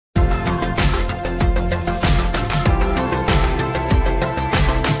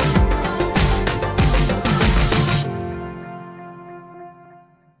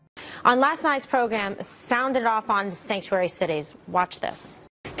on last night's program sounded off on sanctuary cities. Watch this.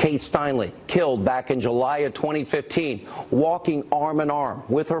 Kate Steinle, killed back in July of 2015, walking arm in arm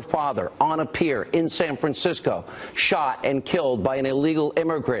with her father on a pier in San Francisco, shot and killed by an illegal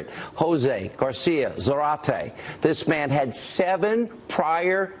immigrant, Jose Garcia Zarate. This man had 7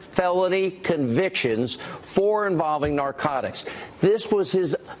 prior felony convictions, 4 involving narcotics. This was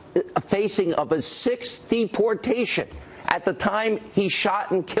his facing of a 6th deportation at the time he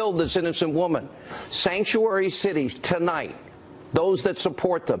shot and killed this innocent woman. Sanctuary cities tonight, those that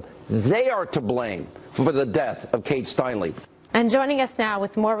support them, they are to blame for the death of Kate Steinle. And joining us now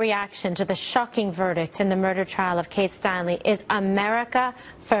with more reaction to the shocking verdict in the murder trial of Kate Steinle is America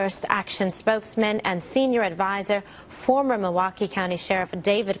First Action spokesman and senior advisor, former Milwaukee County Sheriff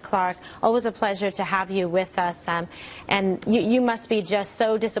David Clarke. Always a pleasure to have you with us. And you must be just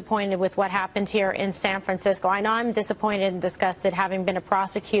so disappointed with what happened here in San Francisco. I know I'm disappointed and disgusted, having been a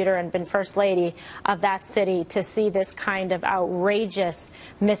prosecutor and been First Lady of that city, to see this kind of outrageous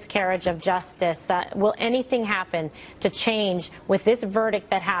miscarriage of justice. Will anything happen to change with this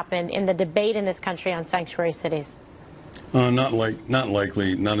verdict that happened in the debate in this country on sanctuary cities? Not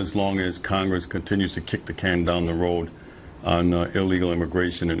likely, not as long as Congress continues to kick the can down the road on illegal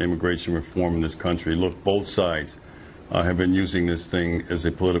immigration and immigration reform in this country. Look, both sides have been using this thing as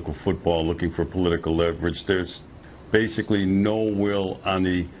a political football, looking for political leverage. There's basically no will on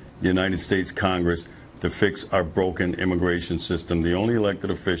the United States Congress to fix our broken immigration system. The only elected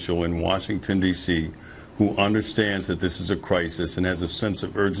official in Washington, D.C., who understands that this is a crisis and has a sense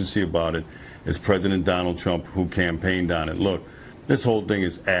of urgency about it is President Donald Trump, who campaigned on it. Look, this whole thing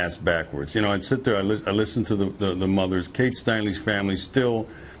is ass backwards. You know, I sit there, I listen to the mothers. Kate Steinle's family still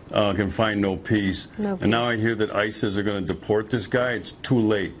can find no peace. And now I hear that ICE says they're going to deport this guy. It's too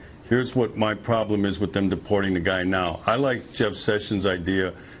late. Here's what my problem is with them deporting the guy now. I like Jeff Sessions'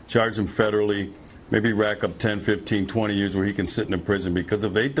 idea, charge him federally, maybe rack up 10, 15, 20 years where he can sit in a prison, because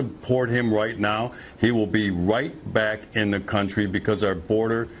if they deport him right now, he will be right back in the country because our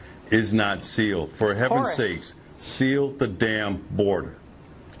border is not sealed. For heaven's sakes, seal the damn border.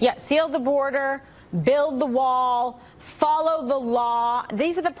 Yeah, seal the border, build the wall, follow the law.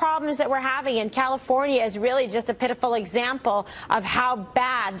 These are the problems that we're having, and California is really just a pitiful example of how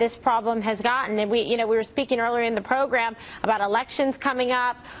bad this problem has gotten. And we were speaking earlier in the program about elections coming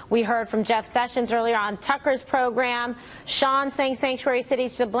up. We heard from Jeff Sessions earlier on Tucker's program. Sean saying sanctuary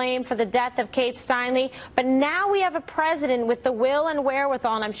cities to blame for the death of Kate Steinle. But now we have a president with the will and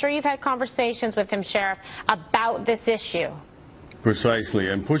wherewithal, and I'm sure you've had conversations with him, Sheriff, about this issue. Precisely,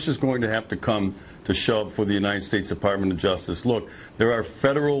 and push is going to have to come to shove for the United States Department of Justice. Look, there are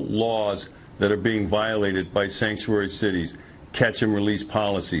federal laws that are being violated by sanctuary cities, catch and release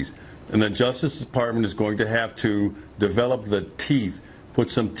policies, and the Justice Department is going to have to develop the teeth, put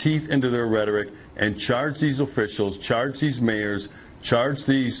some teeth into their rhetoric, and charge these officials, charge these mayors, charge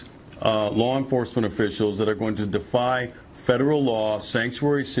these law enforcement officials that are going to defy federal law.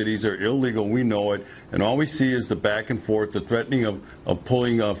 Sanctuary cities are illegal, we know it, and all we see is the back and forth, the threatening of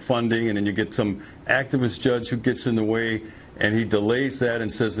pulling funding, and then you get some activist judge who gets in the way, and he delays that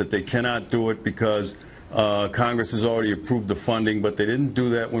and says that they cannot do it because Congress has already approved the funding. But they didn't do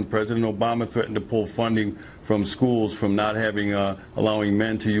that when President Obama threatened to pull funding from schools from not having allowing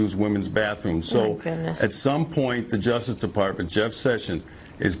men to use women's bathrooms. So at some point, the Justice Department, Jeff Sessions,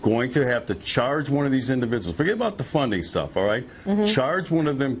 is going to have to charge one of these individuals. Forget about the funding stuff, all right? Charge one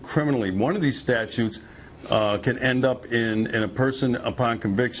of them criminally. One of these statutes can end up in a person upon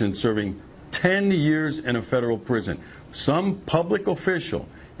conviction serving 10 years in a federal prison. Some public official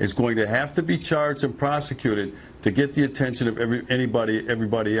is going to have to be charged and prosecuted to get the attention of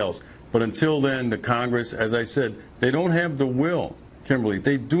everybody else. But until then, the Congress, as I said, they don't have the will. Kimberly,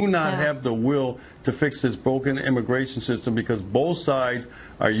 they do not have the will to fix this broken immigration system because both sides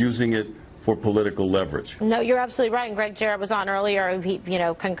are using it for political leverage. No, you're absolutely right. And Greg Jarrett was on earlier. He,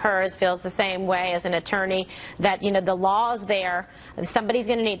 concurs, feels the same way as an attorney that, the law is there. Somebody's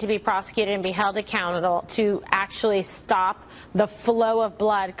going to need to be prosecuted and be held accountable to actually stop the flow of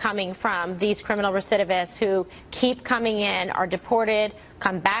blood coming from these criminal recidivists who keep coming in, are deported,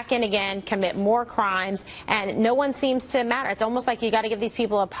 come back in again, commit more crimes, and no one seems to matter. It's almost like you got to give these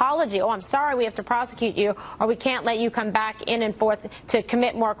people an apology. Oh, I'm sorry, we have to prosecute you, or we can't let you come back in and forth to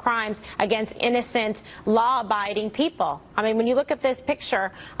commit more crimes against innocent, law-abiding people. I mean, when you look at this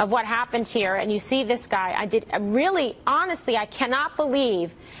picture of what happened here and you see this guy, honestly, I cannot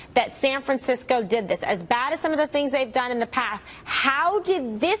believe that San Francisco did this. As bad as some of the things they've done in the past, how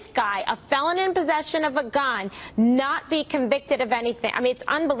did this guy, a felon in possession of a gun, not be convicted of anything? I mean, it's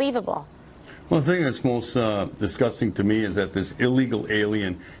unbelievable. Well, the thing that's most disgusting to me is that this illegal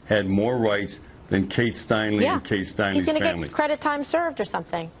alien had more rights than Kate Steinle and Kate Steinle's family. He's going to get credit time served or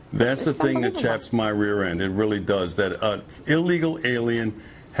something. That's the thing that chaps my rear end. It really does. That an illegal alien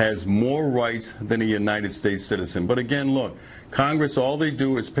has more rights than a United States citizen. But again, look, Congress, all they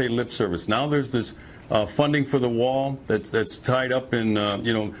do is pay lip service. Now there's this funding for the wall that's tied up in,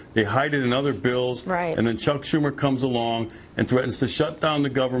 they hide it in other bills. Right. And then Chuck Schumer comes along and threatens to shut down the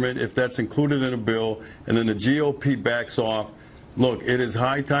government if that's included in a bill. And then the GOP backs off. Look, it is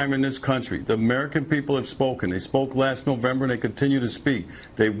high time in this country. The American people have spoken. They spoke last November, and they continue to speak.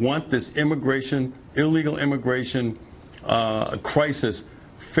 They want this illegal immigration crisis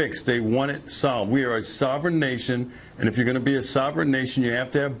fixed. They want it solved. We are a sovereign nation, and if you're going to be a sovereign nation, you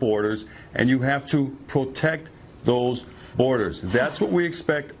have to have borders, and you have to protect those borders. That's what we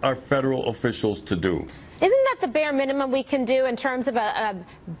expect our federal officials to do. Isn't that the bare minimum we can do in terms of a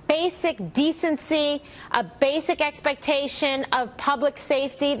basic decency, a basic expectation of public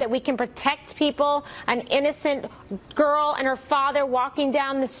safety, that we can protect people, an innocent girl and her father walking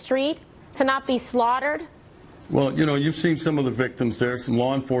down the street, to not be slaughtered? Well, you've seen some of the victims there. Some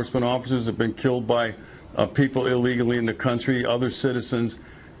law enforcement officers have been killed by people illegally in the country. Other citizens,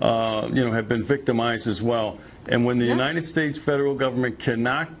 have been victimized as well. And when the United States federal government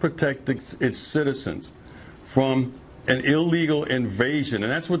cannot protect its citizens from an illegal invasion,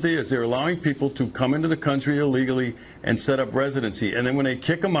 and that's what they is. They're allowing people to come into the country illegally and set up residency. And then when they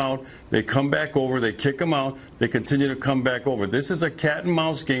kick them out, they come back over. They kick them out. They continue to come back over. This is a cat and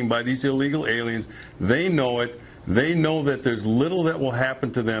mouse game by these illegal aliens. They know it. They know that there's little that will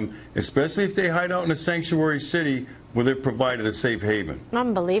happen to them, especially if they hide out in a sanctuary city where they're provided a safe haven.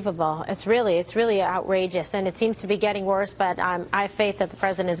 Unbelievable. It's really outrageous, and it seems to be getting worse, but I have faith that the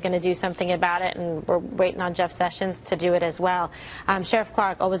president is going to do something about it, and we're waiting on Jeff Sessions to do it as well. Sheriff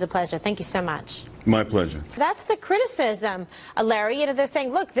Clarke, always a pleasure. Thank you so much. My pleasure. That's the criticism, Larry. They're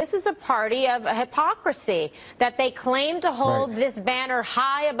saying, look, this is a party of hypocrisy, that they claim to hold this banner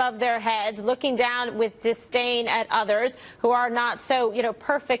high above their heads, looking down with disdain at others who are not so,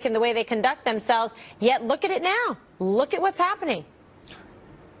 perfect in the way they conduct themselves. Yet look at it now. Look at what's happening.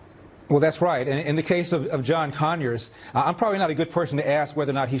 Well, that's right. And in the case of John Conyers, I'm probably not a good person to ask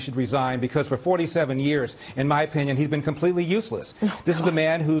whether or not he should resign, because for 47 years, in my opinion, he's been completely useless. This is a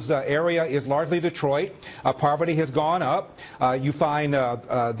man whose area is largely Detroit. Poverty has gone up. You find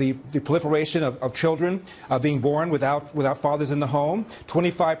the proliferation of children being born without fathers in the home.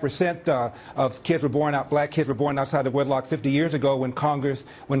 25% of kids were born out, black kids were born outside of wedlock 50 years ago when Conyers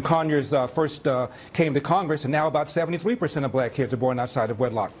first came to Congress, and now about 73% of black kids are born outside of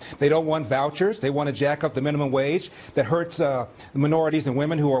wedlock. They don't want vouchers. They want to jack up the minimum wage. That hurts minorities and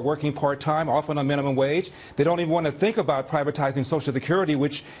women who are working part-time, often on minimum wage. They don't even want to think about privatizing Social Security,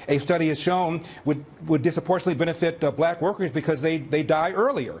 which a study has shown would disproportionately benefit black workers because they die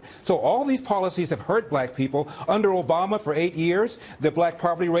earlier. So all these policies have hurt black people. Under Obama, for 8 years, the black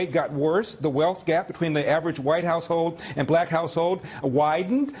poverty rate got worse. The wealth gap between the average white household and black household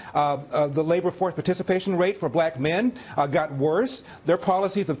widened. The labor force participation rate for black men got worse. Their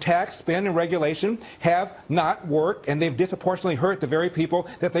policies of tax, spend, and regulation have not worked, and they've disproportionately hurt the very people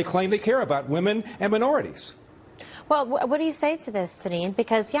that they claim they care about, women and minorities. Well, what do you say to this, Tanine?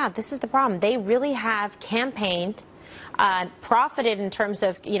 Because, this is the problem. They really have campaigned, profited in terms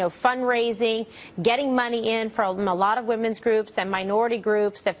of, fundraising, getting money in from a lot of women's groups and minority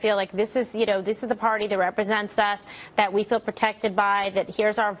groups that feel like this is the party that represents us, that we feel protected by, that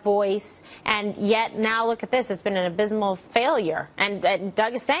here's our voice. And yet now look at this. It's been an abysmal failure. And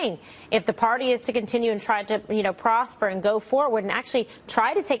Doug is saying, if the party is to continue and try to, prosper and go forward and actually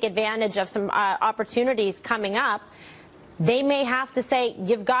try to take advantage of some opportunities coming up, they may have to say,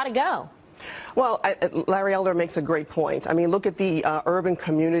 you've got to go. Well, Larry Elder makes a great point. I mean, look at the urban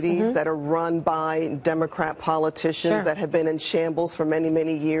communities that are run by Democrat politicians that have been in shambles for many,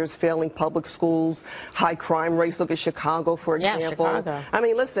 many years, failing public schools, high crime rates. Look at Chicago, for example. Chicago. I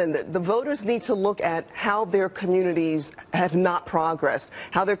mean, listen, the voters need to look at how their communities have not progressed,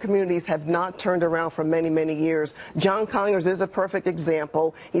 how their communities have not turned around for many, many years. John Conyers is a perfect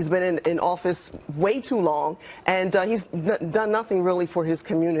example. He's been in office way too long, and he's done nothing really for his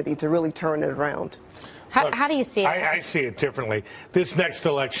community to really turn it around. How do you see it? I see it differently. This next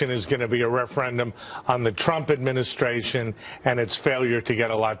election is going to be a referendum on the Trump administration and its failure to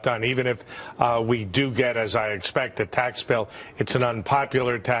get a lot done. Even if we do get, as I expect, a tax bill, it's an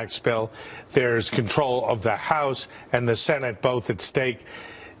unpopular tax bill. There's control of the House and the Senate both at stake.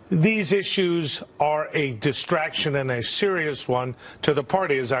 these issues are a distraction and a serious one to the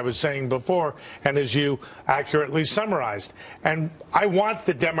party, as I was saying before, and as you accurately summarized. And I want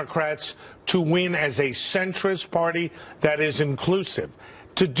the Democrats to win as a centrist party that is inclusive.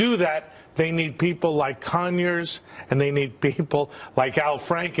 To do that, they need people like Conyers and they need people like Al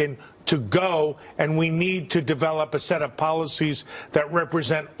Franken to go, and we need to develop a set of policies that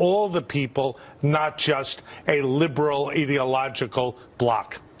represent all the people, not just a liberal ideological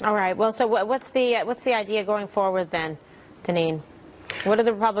bloc. All right. Well, so what's the idea going forward then, Deneen? What do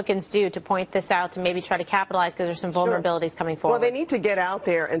the Republicans do to point this out, to maybe try to capitalize, because there's some vulnerabilities coming forward? Well, they need to get out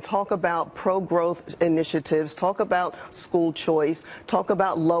there and talk about pro-growth initiatives, talk about school choice, talk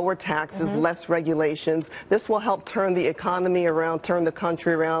about lower taxes, less regulations. This will help turn the economy around, turn the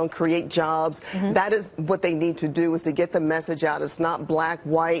country around, create jobs. That is what they need to do, is to get the message out. It's not black,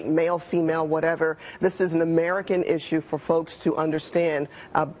 white, male, female, whatever. This is an American issue for folks to understand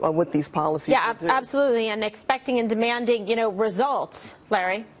what these policies will do. Absolutely, and expecting and demanding, results.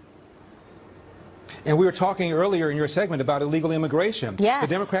 Larry? And we were talking earlier in your segment about illegal immigration. Yes.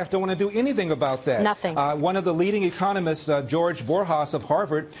 The Democrats don't want to do anything about that. Nothing. One of the leading economists, George Borjas of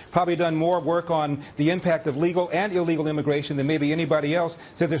Harvard, probably done more work on the impact of legal and illegal immigration than maybe anybody else,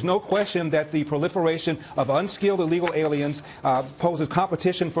 says there's no question that the proliferation of unskilled illegal aliens poses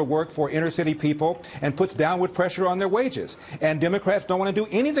competition for work for inner city people and puts downward pressure on their wages. And Democrats don't want to do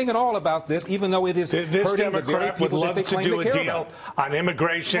anything at all about this, even though it is This hurting the very Democrat would people that love they to claim do to a care deal about. on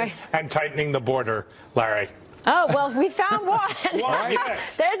immigration and tightening the border, Larry. Oh, well, we found one. Well,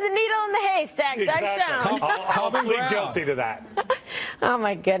 yes. There's the needle in the haystack. Exactly. Doug Schoen. I'll plead guilty to that. Oh,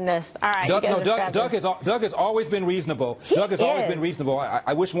 my goodness. All right. Doug has always been reasonable. Doug has always been reasonable.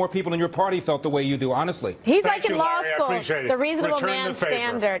 I wish more people in your party felt the way you do, honestly. He's Thank like in you, law Larry. I school. appreciate it. The reasonable Return man the favor.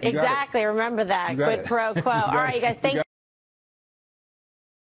 standard. You got it. Exactly. Remember that. You got Quid it. pro quo. All right, you guys. Thank you.